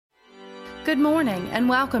Good morning and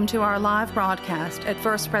welcome to our live broadcast at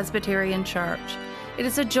First Presbyterian Church. It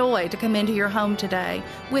is a joy to come into your home today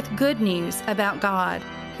with good news about God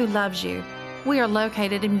who loves you. We are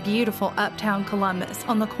located in beautiful uptown Columbus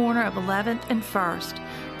on the corner of 11th and 1st.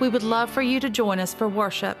 We would love for you to join us for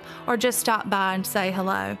worship or just stop by and say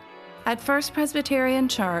hello. At First Presbyterian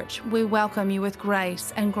Church, we welcome you with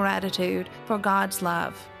grace and gratitude for God's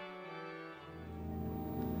love.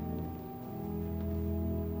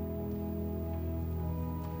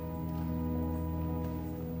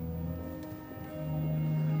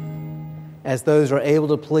 As those are able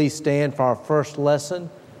to, please stand for our first lesson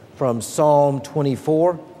from Psalm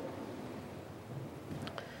 24.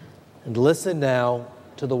 And listen now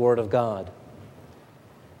to the Word of God.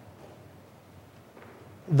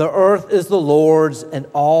 The earth is the Lord's and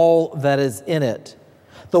all that is in it,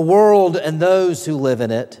 the world and those who live in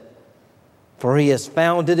it. For He has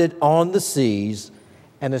founded it on the seas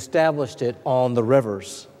and established it on the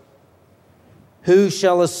rivers. Who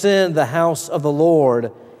shall ascend the house of the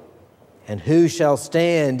Lord? And who shall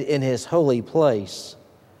stand in His holy place?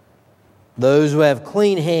 Those who have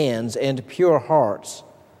clean hands and pure hearts,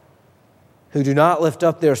 who do not lift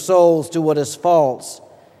up their souls to what is false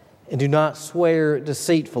and do not swear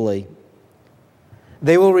deceitfully.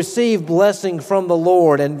 They will receive blessing from the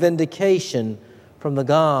Lord and vindication from the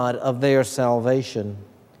God of their salvation.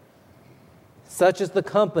 Such is the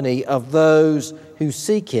company of those who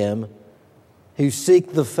seek Him, who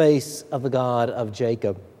seek the face of the God of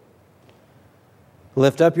Jacob.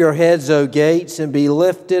 Lift up your heads, O gates, and be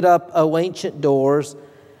lifted up, O ancient doors,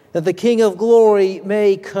 that the King of glory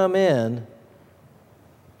may come in.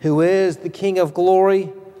 Who is the King of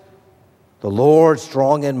glory? The Lord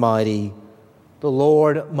strong and mighty, the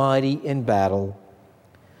Lord mighty in battle.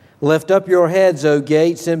 Lift up your heads, O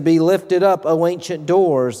gates, and be lifted up, O ancient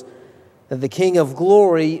doors, that the King of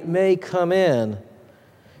glory may come in.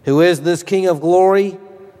 Who is this King of glory?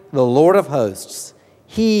 The Lord of hosts.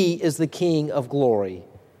 He is the King of glory.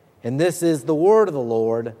 And this is the word of the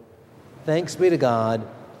Lord. Thanks be to God.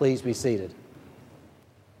 Please be seated.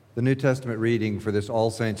 The New Testament reading for this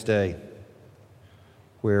All Saints' Day,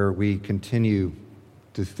 where we continue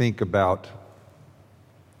to think about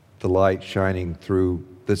the light shining through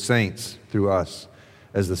the saints, through us,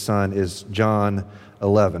 as the sun, is John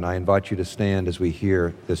 11. I invite you to stand as we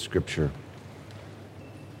hear this scripture.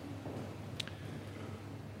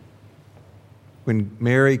 When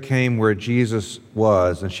Mary came where Jesus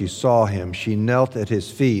was and she saw Him, she knelt at His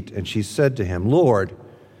feet and she said to Him, "Lord,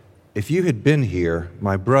 if you had been here,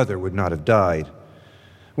 my brother would not have died."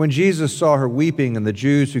 When Jesus saw her weeping and the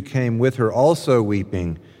Jews who came with her also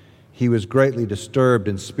weeping, He was greatly disturbed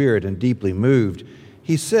in spirit and deeply moved.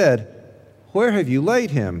 He said, "Where have you laid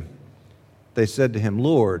him?" They said to Him,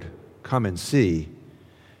 "Lord, come and see."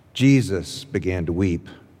 Jesus began to weep.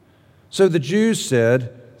 So the Jews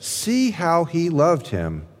said, "See how he loved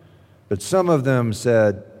him." But some of them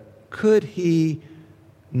said, "Could he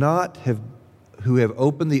not have, who have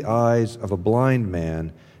opened the eyes of a blind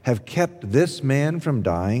man, have kept this man from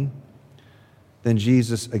dying?" Then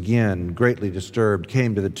Jesus, again greatly disturbed,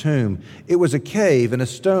 came to the tomb. It was a cave, and a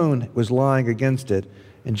stone was lying against it.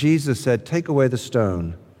 And Jesus said, "Take away the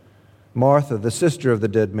stone." Martha, the sister of the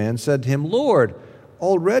dead man, said to Him, "Lord,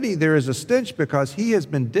 already there is a stench because he has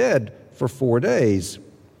been dead for 4 days."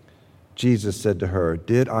 Jesus said to her,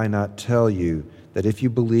 "Did I not tell you that if you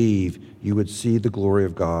believe, you would see the glory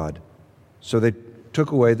of God?" So they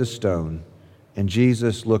took away the stone, and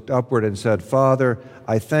Jesus looked upward and said, "Father,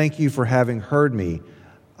 I thank you for having heard me.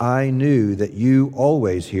 I knew that you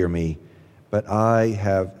always hear me, but I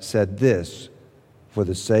have said this for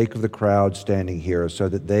the sake of the crowd standing here, so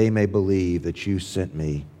that they may believe that you sent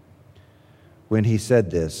me." When He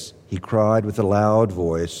said this, He cried with a loud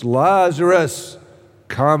voice, "Lazarus,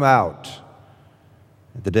 come out!"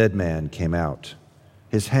 The dead man came out,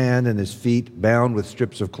 his hand and his feet bound with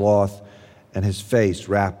strips of cloth, and his face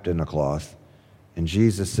wrapped in a cloth. And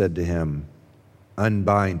Jesus said to him,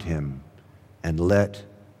 "Unbind him and let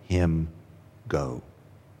him go."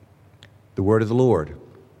 The word of the Lord.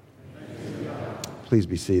 Please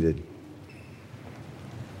be seated.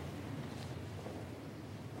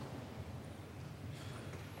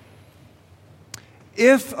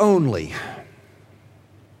 If only.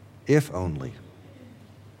 If only.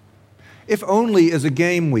 If only is a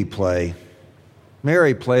game we play.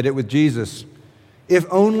 Mary played it with Jesus. If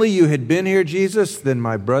only you had been here, Jesus, then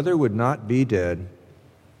my brother would not be dead.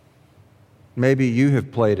 Maybe you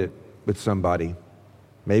have played it with somebody,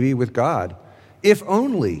 maybe with God. If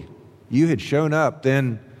only you had shown up,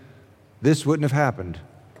 then this wouldn't have happened.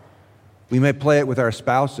 We may play it with our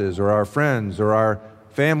spouses or our friends or our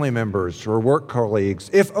family members or work colleagues,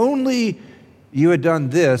 if only you had done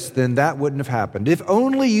this, then that wouldn't have happened. If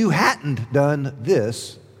only you hadn't done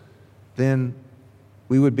this, then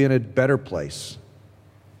we would be in a better place.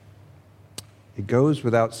 It goes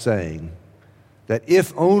without saying that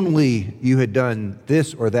if only you had done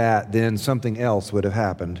this or that, then something else would have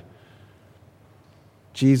happened.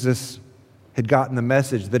 Jesus had gotten the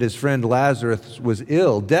message that his friend Lazarus was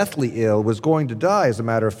ill, deathly ill, was going to die, as a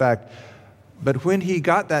matter of fact. But when he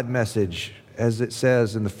got that message, as it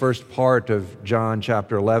says in the first part of John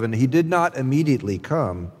chapter 11, he did not immediately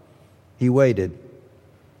come. He waited.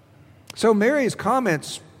 So Mary's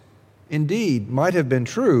comments, indeed, might have been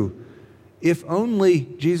true. If only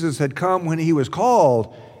Jesus had come when he was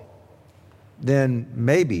called, then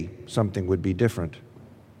maybe something would be different.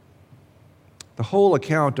 The whole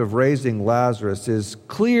account of raising Lazarus is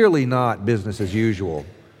clearly not business as usual,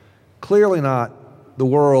 clearly not the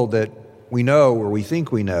world that we know or we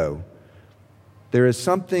think we know. There is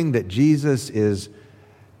something that Jesus is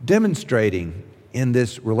demonstrating in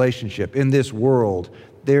this relationship, in this world.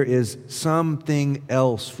 There is something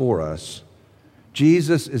else for us.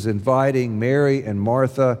 Jesus is inviting Mary and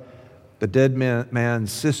Martha, the dead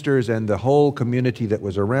man's sisters, and the whole community that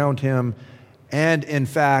was around him, and in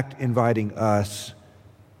fact inviting us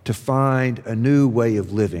to find a new way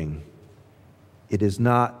of living. It is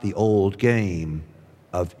not the old game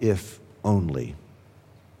of if only.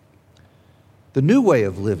 The new way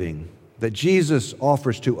of living that Jesus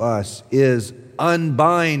offers to us is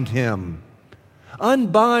unbind him.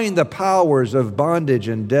 Unbind the powers of bondage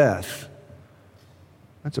and death.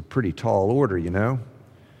 That's a pretty tall order, you know,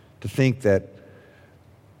 to think that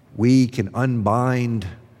we can unbind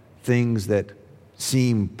things that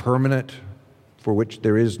seem permanent, for which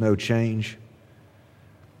there is no change.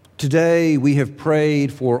 Today we have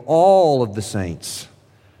prayed for all of the saints,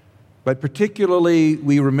 but particularly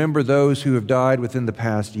we remember those who have died within the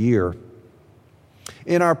past year.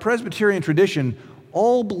 In our Presbyterian tradition,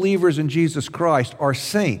 all believers in Jesus Christ are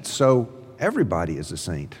saints, so everybody is a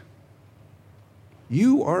saint.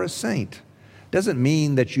 You are a saint. Doesn't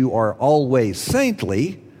mean that you are always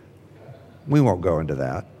saintly. We won't go into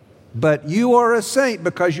that. But you are a saint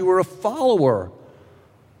because you are a follower.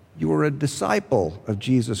 You are a disciple of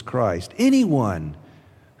Jesus Christ. Anyone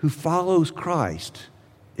who follows Christ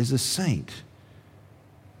is a saint.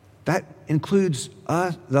 That includes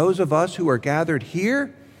us, those of us who are gathered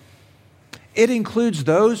here. It includes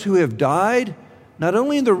those who have died, not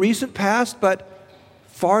only in the recent past, but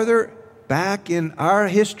farther back in our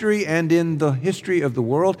history and in the history of the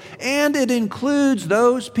world. And it includes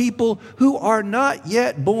those people who are not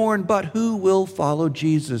yet born, but who will follow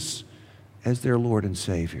Jesus as their Lord and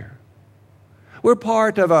Savior. We're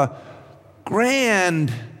part of a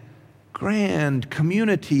grand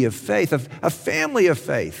community of faith, a family of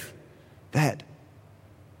faith that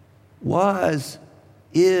was,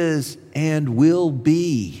 is, and will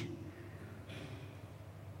be.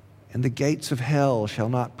 And the gates of hell shall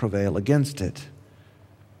not prevail against it.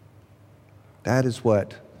 That is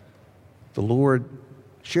what the Lord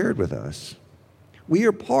shared with us. We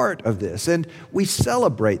are part of this, and we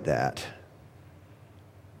celebrate that.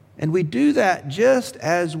 And we do that just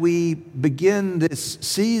as we begin this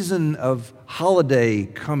season of holiday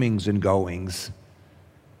comings and goings.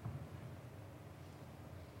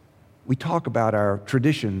 We talk about our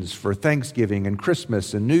traditions for Thanksgiving and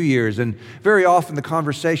Christmas and New Year's, and very often the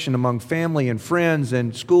conversation among family and friends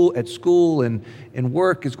and at school and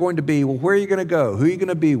work is going to be, well, where are you going to go? Who are you going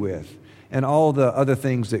to be with? And all the other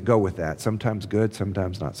things that go with that, sometimes good,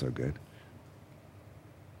 sometimes not so good.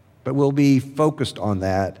 But we'll be focused on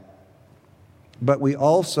that. But we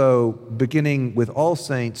also, beginning with All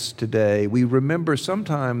Saints today, we remember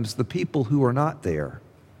sometimes the people who are not there.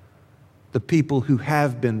 The people who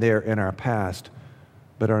have been there in our past,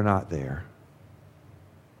 but are not there.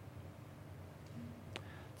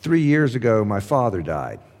 3 years ago, my father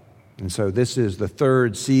died. And so this is the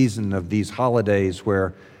third season of these holidays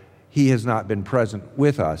where he has not been present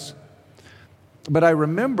with us. But I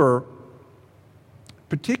remember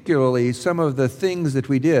particularly some of the things that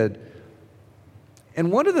we did.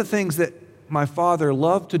 And one of the things that my father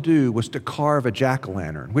loved to do was to carve a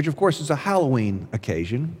jack-o'-lantern, which of course is a Halloween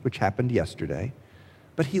occasion, which happened yesterday.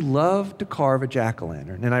 But he loved to carve a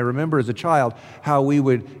jack-o'-lantern. And I remember as a child how we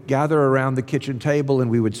would gather around the kitchen table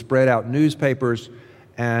and we would spread out newspapers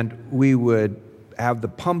and we would have the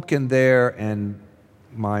pumpkin there, and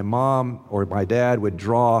my mom or my dad would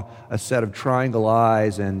draw a set of triangle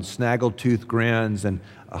eyes and snaggletooth grins and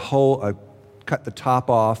cut the top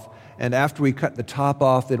off. And after we cut the top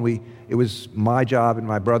off, then it was my job and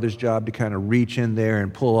my brother's job to kind of reach in there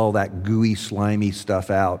and pull all that gooey, slimy stuff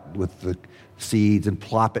out with the seeds and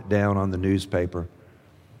plop it down on the newspaper.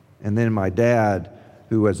 And then my dad,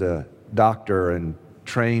 who was a doctor and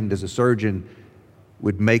trained as a surgeon,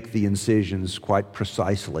 would make the incisions quite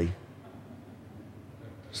precisely.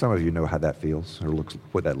 Some of you know how that feels, or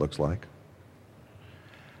what that looks like.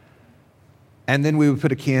 And then we would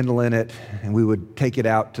put a candle in it, and we would take it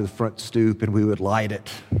out to the front stoop, and we would light it.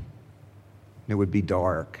 It would be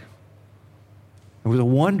dark. It was a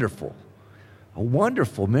wonderful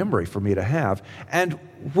memory for me to have. And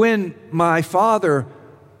when my father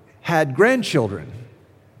had grandchildren,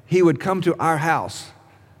 he would come to our house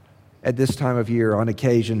at this time of year on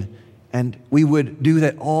occasion, and we would do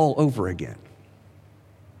that all over again.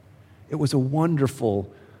 It was a wonderful,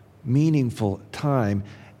 meaningful time.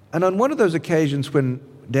 And on one of those occasions when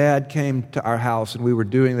Dad came to our house and we were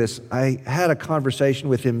doing this, I had a conversation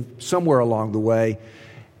with him somewhere along the way.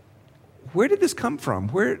 Where did this come from?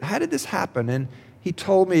 How did this happen? And he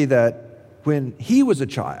told me that when he was a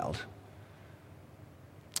child,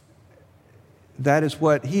 that is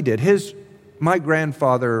what he did. My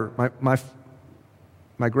grandfather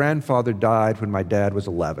died when my dad was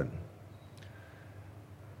 11.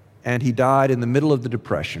 And he died in the middle of the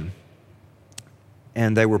Depression.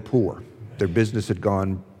 And they were poor. Their business had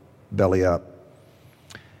gone belly up.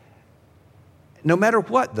 No matter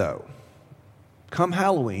what, though, come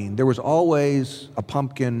Halloween, there was always a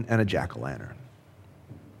pumpkin and a jack-o'-lantern.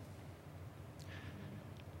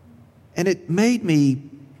 And it made me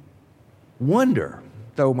wonder,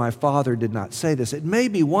 though my father did not say this, it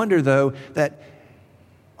made me wonder, though, that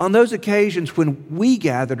on those occasions when we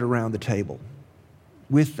gathered around the table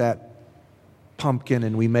with that pumpkin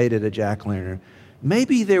and we made it a jack-o'-lantern,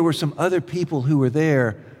 maybe there were some other people who were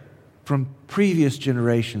there from previous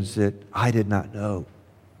generations that I did not know.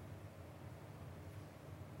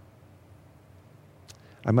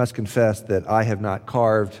 I must confess that I have not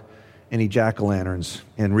carved any jack-o'-lanterns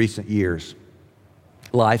in recent years.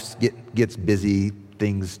 Life gets busy,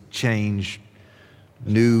 things change,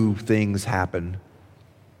 new things happen.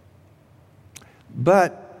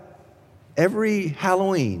 But every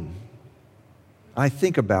Halloween, I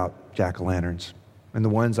think about jack-o'-lanterns and the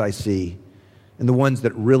ones I see and the ones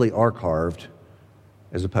that really are carved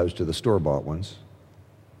as opposed to the store-bought ones.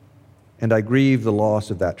 And I grieve the loss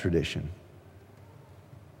of that tradition.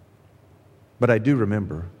 But I do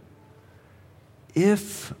remember,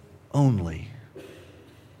 if only.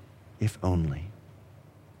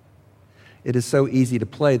 It is so easy to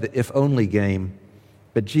play the if-only game,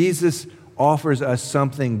 but Jesus offers us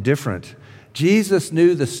something different. Jesus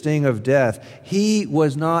knew the sting of death. He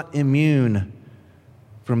was not immune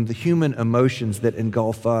from the human emotions that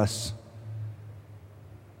engulf us.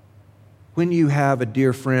 When you have a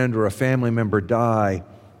dear friend or a family member die,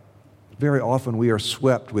 very often we are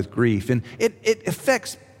swept with grief, and it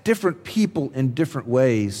affects different people in different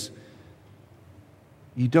ways.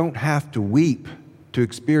 You don't have to weep to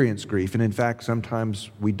experience grief, and in fact,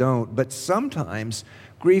 sometimes we don't. But sometimes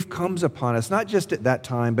grief comes upon us, not just at that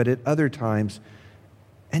time, but at other times.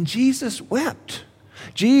 And Jesus wept.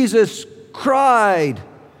 Jesus cried.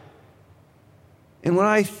 And when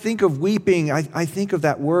I think of weeping, I think of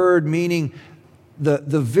that word meaning the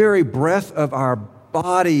very breath of our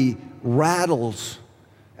body rattles,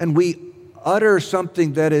 and we utter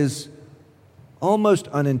something that is almost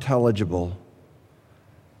unintelligible.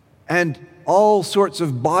 And all sorts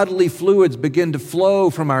of bodily fluids begin to flow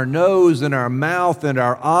from our nose and our mouth and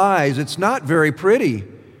our eyes. It's not very pretty.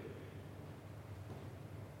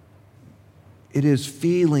 It is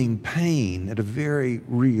feeling pain at a very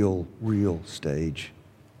real stage.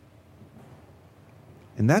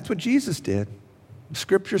 And that's what Jesus did.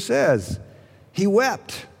 Scripture says he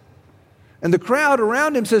wept. And the crowd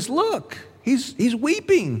around him says, look, he's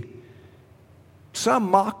weeping. Some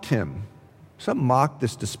mocked him. Some mocked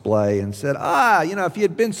this display and said, if he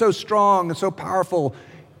had been so strong and so powerful,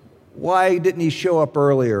 why didn't he show up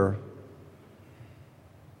earlier?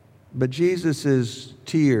 But Jesus'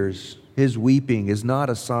 tears, his weeping, is not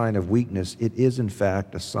a sign of weakness. It is, in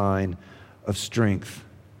fact, a sign of strength.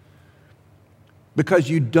 Because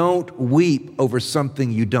you don't weep over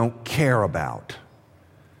something you don't care about.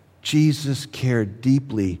 Jesus cared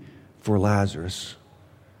deeply for Lazarus.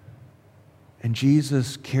 And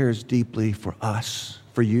Jesus cares deeply for us,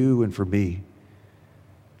 for you and for me.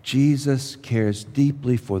 Jesus cares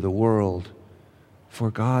deeply for the world,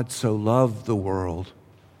 for God so loved the world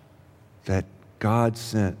that God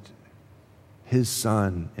sent his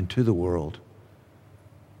Son into the world.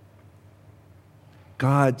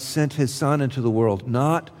 God sent his Son into the world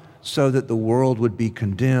not so that the world would be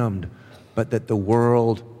condemned, but that the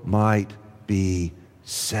world might be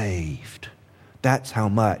saved. That's how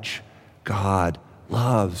much God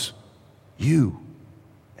loves you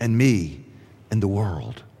and me and the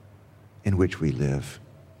world in which we live.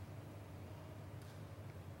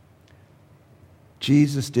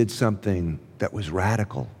 Jesus did something that was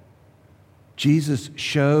radical. Jesus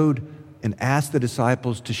showed and asked the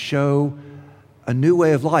disciples to show a new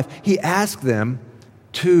way of life. He asked them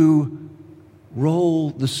to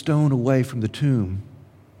roll the stone away from the tomb.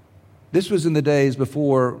 This was in the days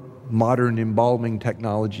before modern embalming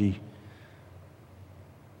technology.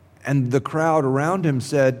 And the crowd around him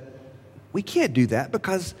said, "We can't do that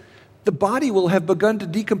because the body will have begun to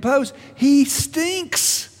decompose. He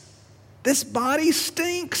stinks. This body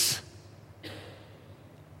stinks."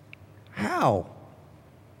 How?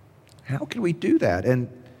 How can we do that?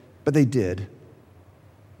 But they did.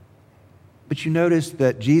 But you notice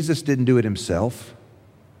that Jesus didn't do it himself.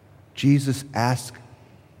 Jesus asked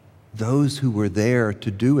those who were there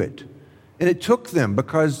to do it. And it took them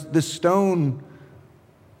because the stone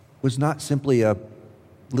was not simply a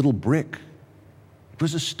little brick. It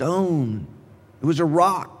was a stone. It was a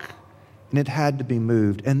rock. And it had to be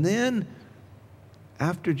moved. And then,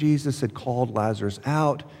 after Jesus had called Lazarus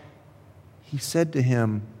out, he said to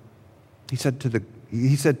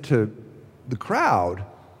the crowd,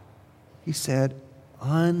 he said,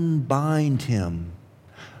 "Unbind him.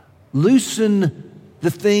 Loosen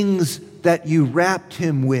the things that you wrapped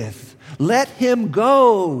him with. Let him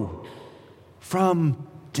go from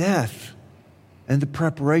death and the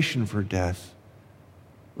preparation for death.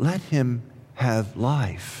 Let him have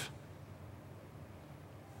life."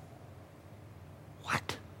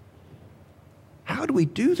 What? How do we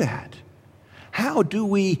do that? How do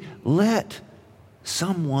we let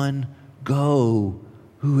someone go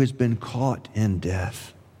who has been caught in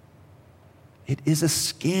death? It is a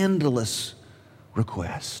scandalous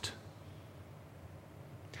request.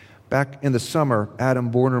 Back in the summer,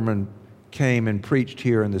 Adam Bornerman came and preached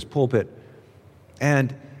here in this pulpit,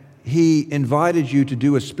 and he invited you to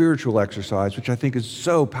do a spiritual exercise, which I think is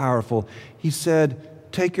so powerful. He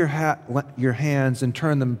said, take your hands and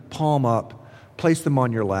turn them palm up, place them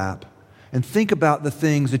on your lap, and think about the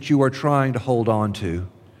things that you are trying to hold on to,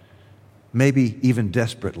 maybe even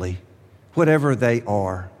desperately, whatever they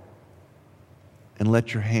are, and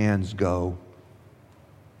let your hands go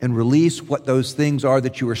and release what those things are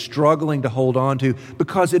that you are struggling to hold on to,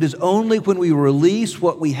 because it is only when we release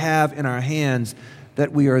what we have in our hands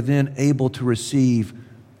that we are then able to receive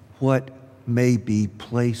what may be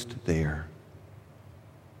placed there.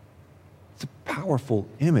 It's a powerful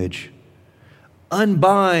image.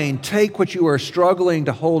 Unbind, take what you are struggling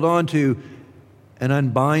to hold on to and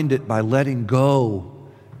unbind it by letting go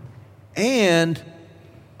and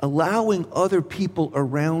allowing other people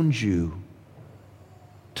around you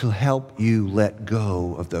to help you let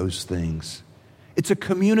go of those things. It's a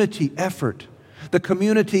community effort. The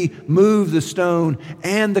community moved the stone,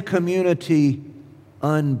 and the community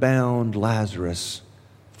unbound Lazarus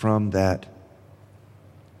from that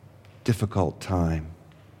difficult time.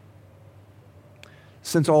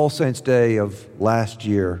 Since All Saints' Day of last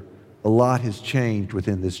year, a lot has changed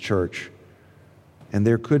within this church. And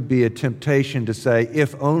there could be a temptation to say,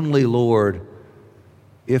 if only, Lord,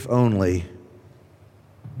 if only.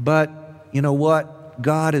 But you know what?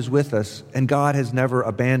 God is with us, and God has never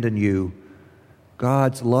abandoned you.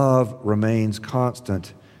 God's love remains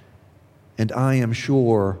constant, and I am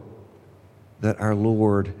sure that our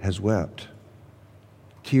Lord has wept.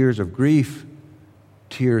 Tears of grief,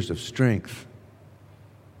 tears of strength.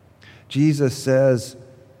 Jesus says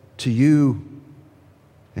to you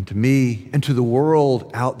and to me and to the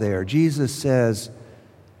world out there, Jesus says,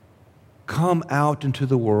 come out into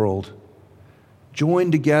the world,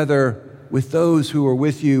 join together with those who are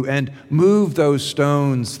with you, and move those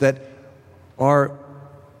stones that are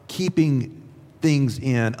keeping things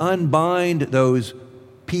in. Unbind those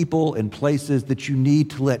people and places that you need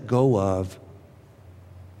to let go of.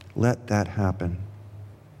 Let that happen.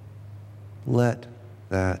 Let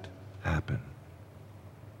that happen.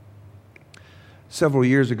 Several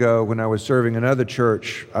years ago, when I was serving another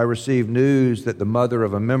church, I received news that the mother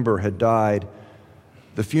of a member had died.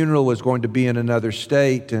 The funeral was going to be in another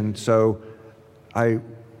state, and so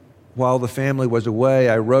while the family was away,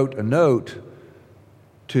 I wrote a note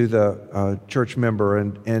to the church member,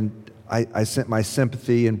 and I sent my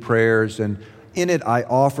sympathy and prayers, and in it I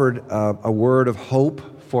offered a word of hope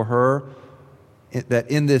for her,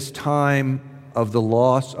 that in this time of the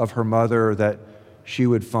loss of her mother, that she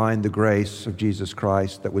would find the grace of Jesus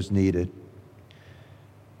Christ that was needed.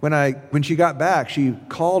 When she got back, she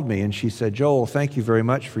called me and she said, "Joel, thank you very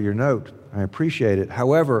much for your note. I appreciate it.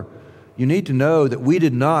 However, you need to know that we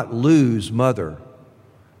did not lose Mother.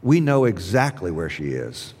 We know exactly where she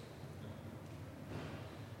is."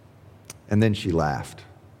 And then she laughed.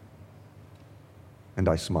 And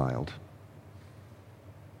I smiled.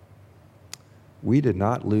 We did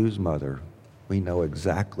not lose Mother. We know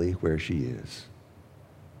exactly where she is.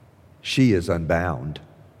 She is unbound.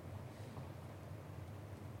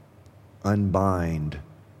 Unbind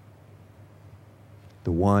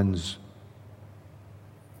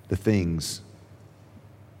the things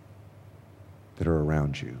that are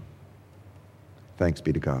around you. Thanks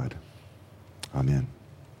be to God. Amen.